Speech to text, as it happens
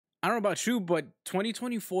I don't know about you, but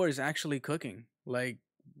 2024 is actually cooking. Like,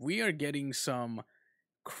 we are getting some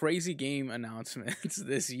crazy game announcements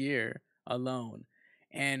this year alone.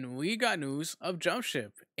 And we got news of Jump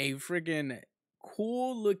Ship, a freaking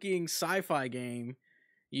cool looking sci-fi game,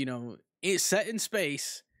 it's set in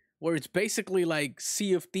space where it's basically like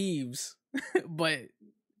Sea of Thieves, but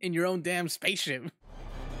in your own damn spaceship.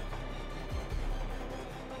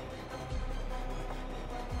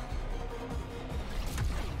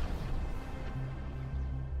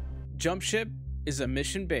 Jump Ship is a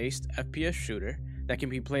mission-based FPS shooter that can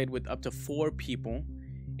be played with up to 4 people,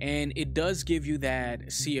 and it does give you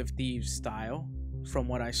that Sea of Thieves style from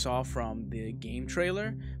what I saw from the game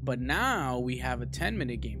trailer, but now we have a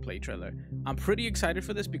 10-minute gameplay trailer. I'm pretty excited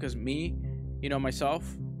for this because myself,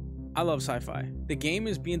 I love sci-fi. The game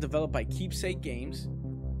is being developed by Keepsake Games,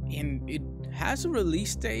 and it has a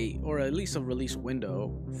release date, or at least a release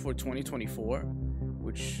window, for 2024,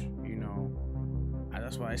 which,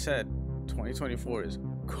 that's why I said 2024 is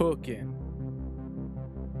cooking.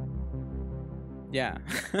 Yeah.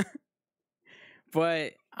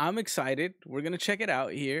 But I'm excited. We're going to check it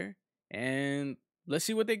out here and let's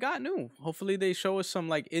see what they got new. Hopefully they show us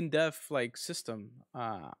some in-depth system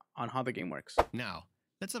on how the game works. Now,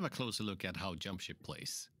 let's have a closer look at how Jump Ship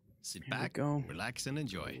plays. Sit Here back, relax, and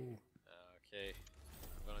enjoy. Okay,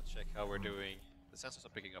 I'm gonna check how we're doing. The sensors are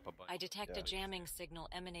picking up a bunch. I detect a jamming signal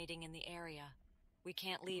emanating in the area. We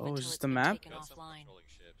can't leave is until this it's the been map? taken offline.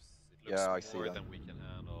 Ships. It looks Yeah, I see more that. than we can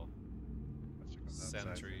handle.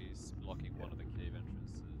 Sentries blocking one of the cave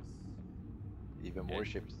entrances. Even more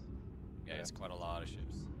ships. Yeah, it's quite a lot of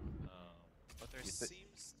ships. But there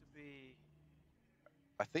seems to be...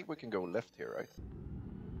 I think we can go left here, right?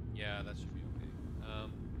 Yeah, that should be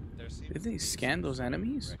okay. There seems Did to they be scan some those sort of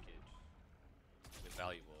enemies? wreckage with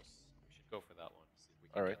valuables. We should go for that one. See if we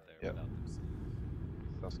can Alright, get there yeah. without them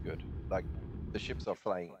seeing. Sounds good. Like, the ships are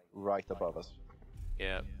flying right above us.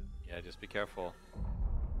 Yeah, just be careful.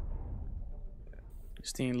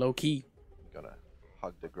 Staying low key. Gonna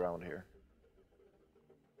hug the ground here.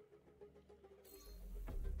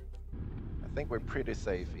 I think we're pretty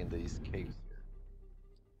safe in these caves here.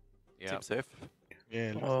 Yeah. Seems safe. Yeah,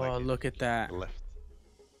 it looks Oh, like it. look at that. Left.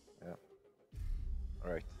 Yeah.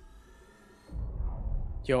 Alright.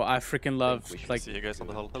 Yo, I freaking love we should See you guys on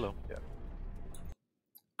the hull. Hello. Yeah.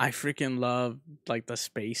 I freaking love the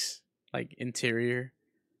space interior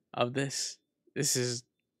of this. This is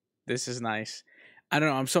nice. I don't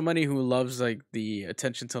know, I'm somebody who loves the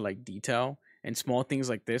attention to detail and small things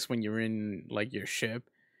like this when you're in your ship.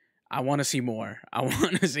 I want to see more. I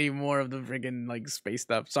want to see more of the freaking space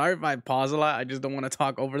stuff. Sorry if I pause a lot. I just don't want to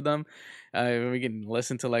talk over them. We can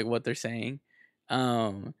listen to what they're saying.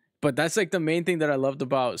 But that's the main thing that I loved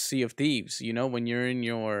about Sea of Thieves. When you're in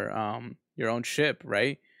your own ship,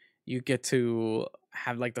 right? You get to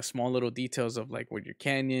have the small little details of where your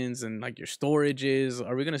canyons and your storage is.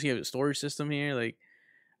 Are we gonna see a storage system here?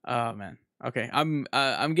 Oh man. Okay, I'm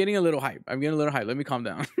getting a little hype. Let me calm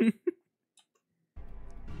down.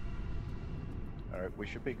 Alright, we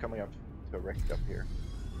should be coming up to a wreck up here.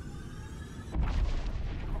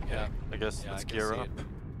 Yeah, I guess Yeah, let's I can gear see up. it.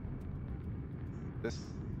 This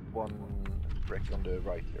one wreck on the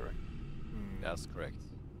right here, right? That's correct.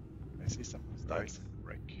 I see some stars.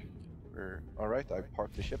 Wreck. Alright, I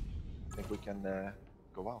parked the ship. I think we can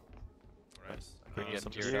go out. Alright. Bringing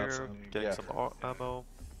some geared up. gear, getting Yeah. some ammo.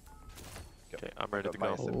 Okay, I'm ready to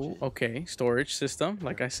Got go. my Oh, okay. Storage system,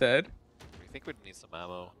 like I said. We think we'd need some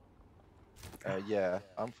ammo. Yeah,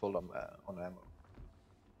 I'm full on ammo.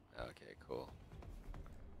 Okay, cool.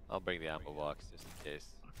 I'll bring the ammo box just in case.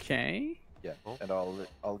 Okay. Yeah, Oh. and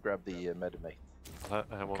I'll grab the medimate. I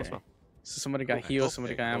have one as Okay. well. So somebody got heals,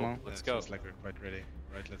 somebody got ammo. Let's That go. feels like we're quite ready.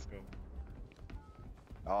 Right, let's go.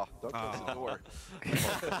 Ah, don't close the door.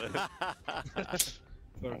 So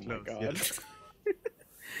Oh my close. god. Yes.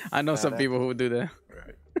 I know some that- people who would do that.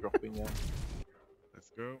 Alright, dropping in. Let's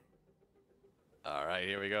go. Alright,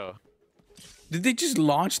 here we go. Did they just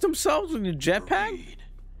launch themselves with a jetpack?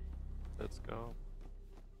 Let's go.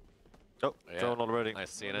 Oh, Yeah. drone already. I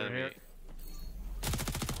see an Over enemy. here.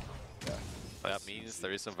 That means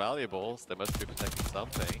there is some valuables. They must be protecting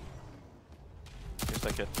something. Here's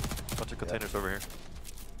that kit. Bunch of containers over here.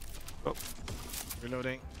 Oh,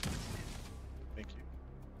 Reloading. Thank you.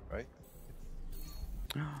 Right?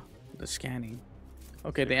 The scanning.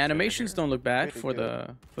 Okay, the animations don't look bad Pretty for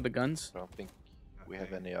good. the guns. I don't think we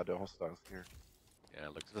have any other hostiles here. Yeah,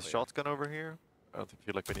 it looks there's a clear. shotgun over here. I don't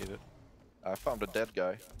feel like we need it. I found a dead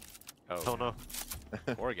guy. Oh no.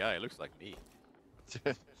 Poor guy, looks like me.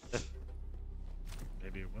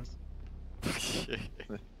 Maybe it was.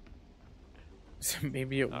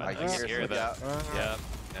 Maybe it I was. can hear that. Yeah,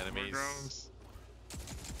 More enemies. drones.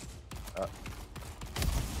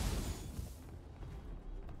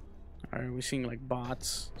 Are we seeing like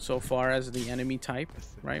bots so far as the enemy type,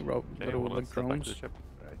 right? Okay, Little well, like let's step back to the drones. ship.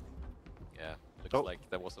 Yeah, looks Oh. like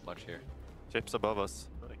there wasn't much here. Ships above us.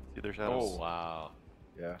 I can see their shadows. Oh wow,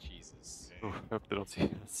 Yeah. Jesus. Oh, hope they don't see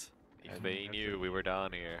us. If they knew we were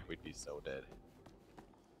down here, we'd be so dead.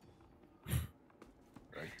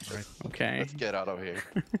 Right. Okay. Let's get out of here.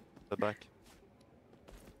 Step back.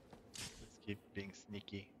 Let's keep being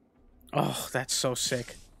sneaky. Oh, that's so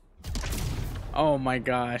sick. Oh my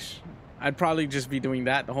gosh. I'd probably just be doing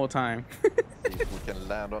that the whole time. See if we can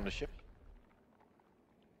land on the ship.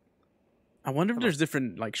 I wonder if there's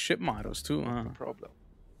different like ship models too, huh? No problem.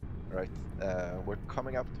 Right. We're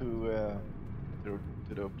coming up to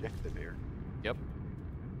the objective here. Yep.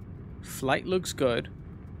 Flight looks good.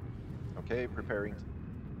 Okay, preparing to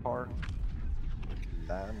park.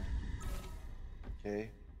 Land.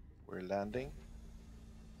 Okay, we're landing.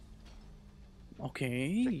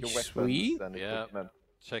 Okay, Check your weapons sweet. and Yeah. equipment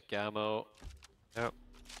Check ammo. I'm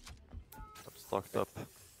stocked up.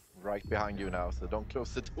 right behind you now, so don't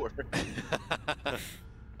close the door.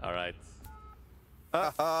 All right.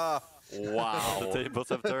 Haha! The Wow. tables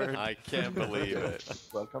have turned. I can't believe it.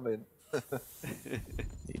 Welcome in.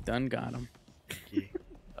 They done got him. Sneaky.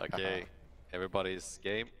 Okay. Everybody's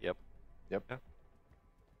game? Yep. Yep. I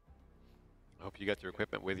hope you got your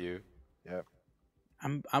equipment with you. Yep.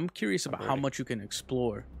 I'm curious about how ready. much you can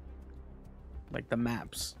explore, like the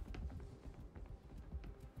maps,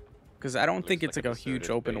 because I don't Looks think it's like like a a huge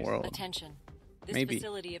deserted open base. world. Attention. This Maybe.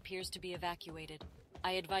 facility appears to be evacuated.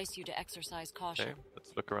 I advise you to exercise caution. Okay,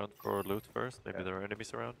 let's look around for loot first. Maybe there are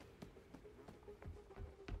enemies around.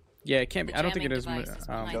 Yeah, it can't be. The I don't think it jamming is. device is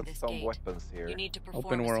behind Got this some gate. weapons here. You need to perform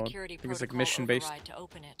Open a world. security I think it's like protocol mission-based. override to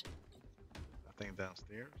open it. Nothing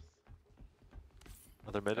downstairs.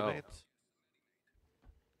 Another medimate.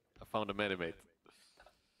 I found a medimate.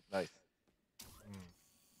 Nice. Hmm.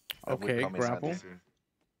 That would Okay, come in handy grapple. soon.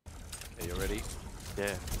 Okay, you ready? Yeah.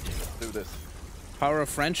 Let's do this. Power of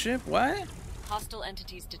friendship. What? Hostile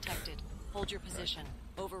entities detected. Hold your position.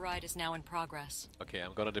 Override is now in progress. Okay,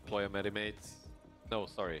 I'm gonna deploy a medimate. No,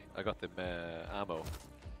 sorry, I got the ammo,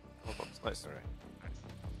 Oh, that's nice. Alright.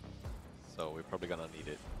 so we're probably gonna need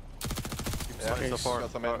it. Yeah, Okay, so far.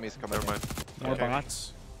 got some enemies coming Never in. mind. More Okay.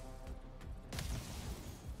 bots.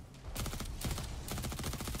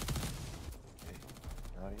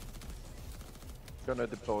 Nice. Gonna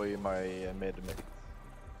deploy my medimate.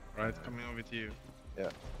 Right, coming over to you. Yeah,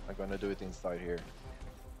 I'm gonna do it inside here.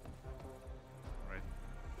 Right.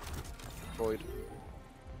 Deployed.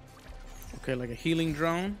 Okay, like a healing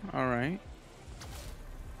drone. All right.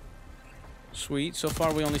 Sweet. So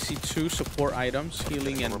far, we only see 2 support items: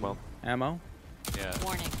 healing and Normal. ammo. Yeah.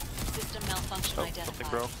 Warning. System malfunction Oh, something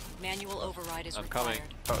identified. broke. Manual override is I'm required. coming.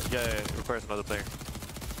 Oh, yeah, it requires another player.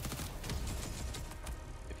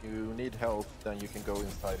 If you need help, then you can go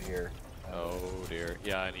inside here. Oh dear.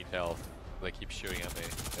 Yeah, I need help. They keep shooting at me.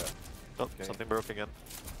 Oh, Okay. something broke again.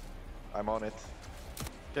 I'm on it.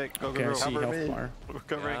 Okay, go, Okay, I go, see go. Cover health me. bar. We're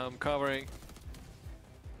covering. Yeah, I'm covering.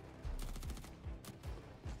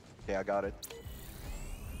 Okay, I got it.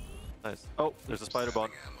 Nice. Oh, there's a spider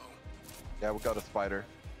bond. Yeah, we got a spider.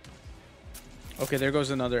 Okay, there goes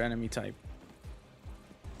another enemy type.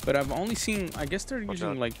 But I've only seen. I guess they're Watch using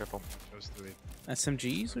out, like careful. Close to it.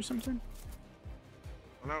 SMGs or something.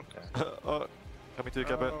 Oh no. Oh, coming to the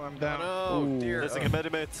cabin. Oh, I'm down. Oh Ooh. dear. Missing a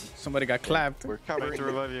medimate. Somebody got clapped. We're Trying covering to it.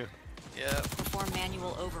 revive you. Yeah. Perform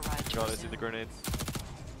manual override to God, I see resume. the grenades.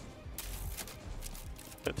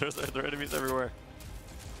 There are enemies everywhere.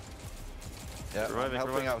 Yeah, I'm Reviving,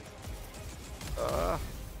 helping out.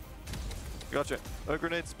 Gotcha. A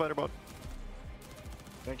grenade, spider bond.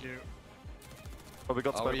 Thank you. Oh, we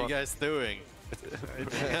got How are spider you bond. guys doing?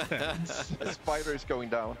 The spider is going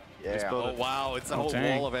down. Yeah. Exploded. Oh wow, it's a Oh, whole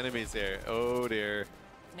dang. wall of enemies here. Oh dear.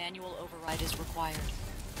 Manual override is required.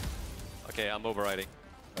 Okay, I'm overriding.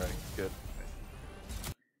 Alright, good.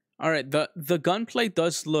 All right, the gunplay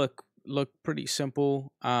does look pretty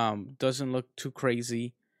simple. Doesn't look too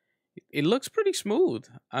crazy. It looks pretty smooth.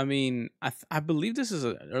 I mean, I believe this is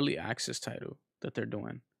an early access title that they're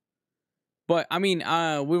doing. But I mean,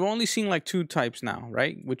 we've only seen like 2 types now,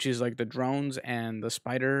 right? Which is like the drones and the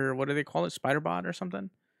spider. What do they call it? Spider bot or something.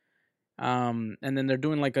 And then they're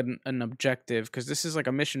doing like an objective because this is like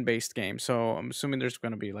a mission based game. So I'm assuming there's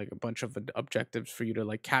going to be like a bunch of objectives for you to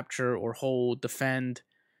like capture or hold, defend,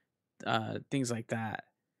 things like that.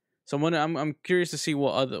 So I'm curious to see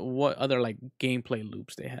what other like gameplay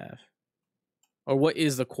loops they have, or what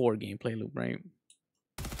is the core gameplay loop, right?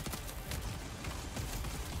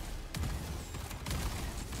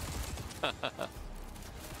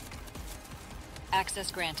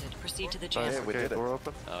 Access granted. Proceed to the Nice, jammer. Yeah, we okay, did it. door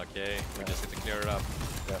open. Okay, we just need to clear it up.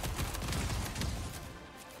 Yeah.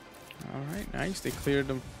 All right, nice. They cleared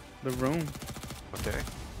the room. Okay.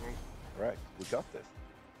 All right, we got this.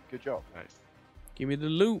 Good job. Nice. Give me the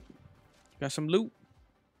loot. Got some loot.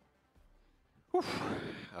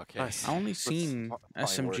 Okay. Nice. I only seen fine word.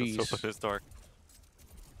 Let's SMGs. open this door.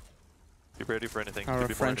 Be ready for anything. Power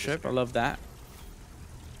Could of be more enemies friendship. I here. love that.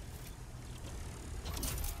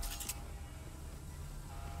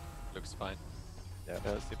 Looks fine. Yeah,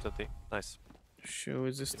 seems empty. Nice. Show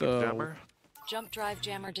is this Can you the jammer? Jump drive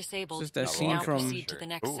jammer disabled. This is that Oh, scene wow. Now from proceed to the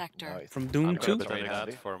next Ooh, sector. nice. from Doom I'm 2? gonna That's trade very that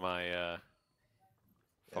handy. for my Yeah.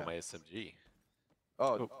 SMG.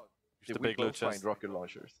 Oh, Use did the we big loot both find chest. rocket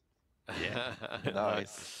launchers? Yeah.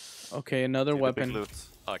 Nice. Okay, another See the big weapon. loot.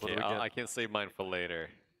 What Okay, do we get? I can save mine for later.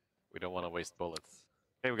 We don't want to waste bullets.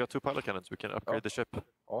 Okay, we got 2 pilot cannons. We can upgrade Oh. the ship.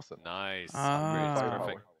 Awesome. Nice. Ah. Upgrades, Firepower.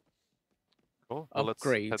 perfect. Cool. Well, let's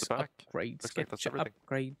head Upgrades. back. Upgrades. Looks like Get that's your everything.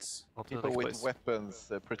 upgrades. On to the People next with place.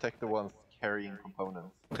 weapons protect the ones carrying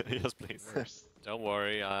components. Yes, please. First. Don't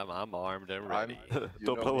worry, I'm armed and ready. You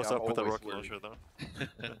Don't know blow me, us I'm up with a always rocket worried. launcher,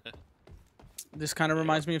 though. This kind of Yeah,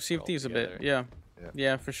 reminds me of we're all CFTs a bit. together. Yeah. Yeah.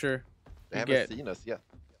 Yeah, for sure. They You haven't get seen us yet.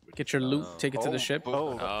 get your loot, Oh. take it to the Oh, ship. boom.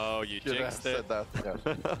 Oh. Oh, you Should have jinxed it. said that.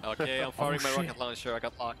 Yeah. Okay, I'm firing my shit. rocket launcher. I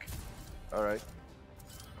got luck. All right.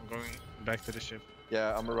 I'm going back to the ship.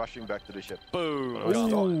 Yeah, I'm rushing back to the ship. Boom. Oh,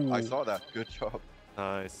 yeah. Ooh. I saw that. Good job.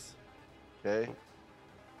 Nice. Okay.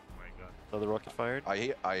 Oh my god. Another rocket fired. I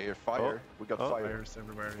hear fire. We got Oh. fire. Fires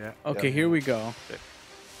everywhere, yeah. Okay, Yeah. here we go.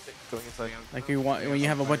 Going inside. Like you want when you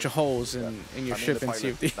have a bunch of holes in your I'm ship in in the pilot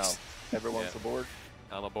CFTs. now. Everyone's Yeah. aboard.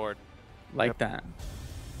 I'm aboard. Like Yep. that.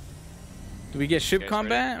 Do we get ship guys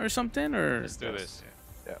combat or something, or Let's do this.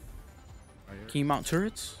 Yeah. Fire. can you mount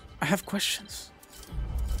turrets? I have questions.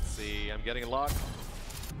 Let's see. I'm getting locked.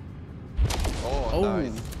 Oh, Oh,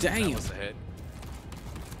 nice. That damn. was a hit.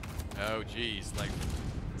 Oh, jeez. Like,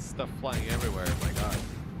 stuff flying everywhere. My god.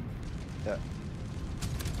 Yeah.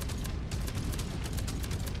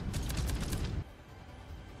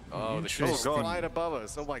 Oh, the ship's Interesting. flying above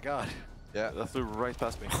us. Oh my god. Yeah. That flew right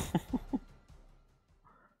past me.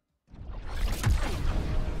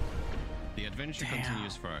 The adventure Damn.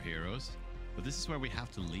 continues for our heroes, but this is where we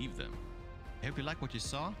have to leave them. I hope you like what you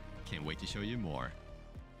saw. Can't wait to show you more.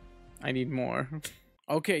 I need more.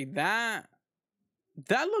 Okay, that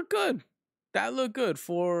looked good. That looked good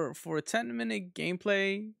for a 10-minute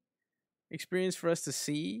gameplay experience for us to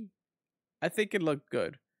see. I think it looked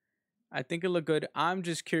good. I'm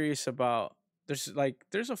just curious about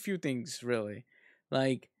there's a few things really.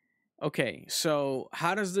 Like, okay, so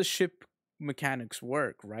how does the ship mechanics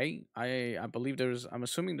work, right? I believe I'm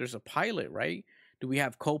assuming there's a pilot, right? Do we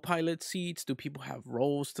have co-pilot seats? Do people have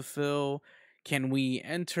roles to fill? Can we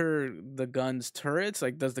enter the gun's turrets?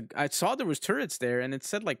 Like, I saw there was turrets there, and it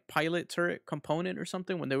said like pilot turret component or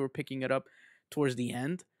something when they were picking it up towards the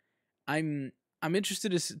end. I'm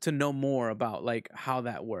interested to know more about like how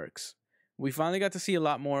that works. We finally got to see a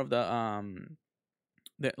lot more of the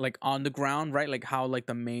like on the ground, right? Like how like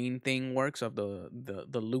the main thing works of the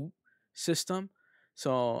loot system.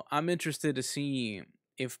 So I'm interested to see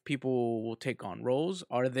if people will take on roles.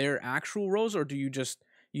 Are there actual roles, or do you just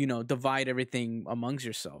divide everything amongst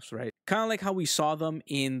yourselves, right? Kind of like how we saw them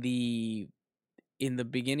in the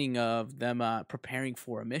beginning of them preparing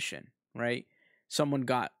for a mission, right? Someone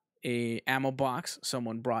got a ammo box,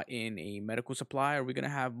 someone brought in a medical supply. Are we gonna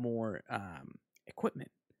have more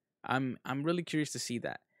equipment? I'm really curious to see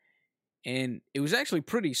that. And it was actually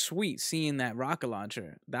pretty sweet seeing that rocket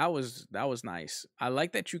launcher. That was nice. I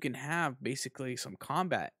like that you can have basically some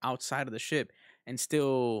combat outside of the ship and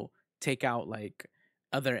still take out like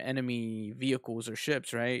other enemy vehicles or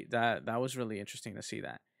ships, right? That was really interesting to see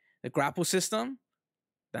that. The grapple system,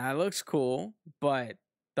 that looks cool, but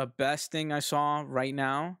the best thing I saw right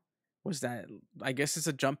now was that I guess it's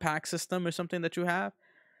a jump pack system or something that you have.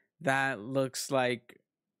 That looks like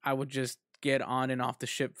I would just get on and off the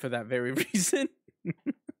ship for that very reason.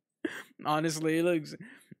 Honestly, it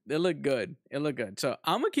looked good. So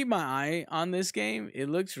I'm gonna keep my eye on this game. It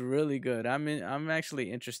looks really good. I'm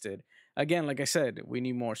actually interested. Again, like I said, we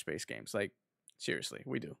need more space games. Like, seriously,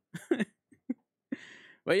 we do.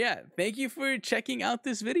 But yeah, thank you for checking out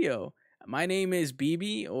this video. My name is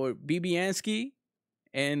Bibi or Bibiansky,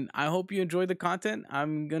 and I hope you enjoyed the content.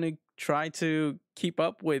 I'm gonna try to keep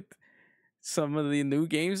up with some of the new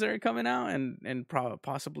games that are coming out and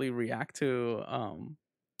possibly react to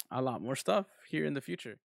a lot more stuff here in the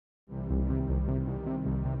future.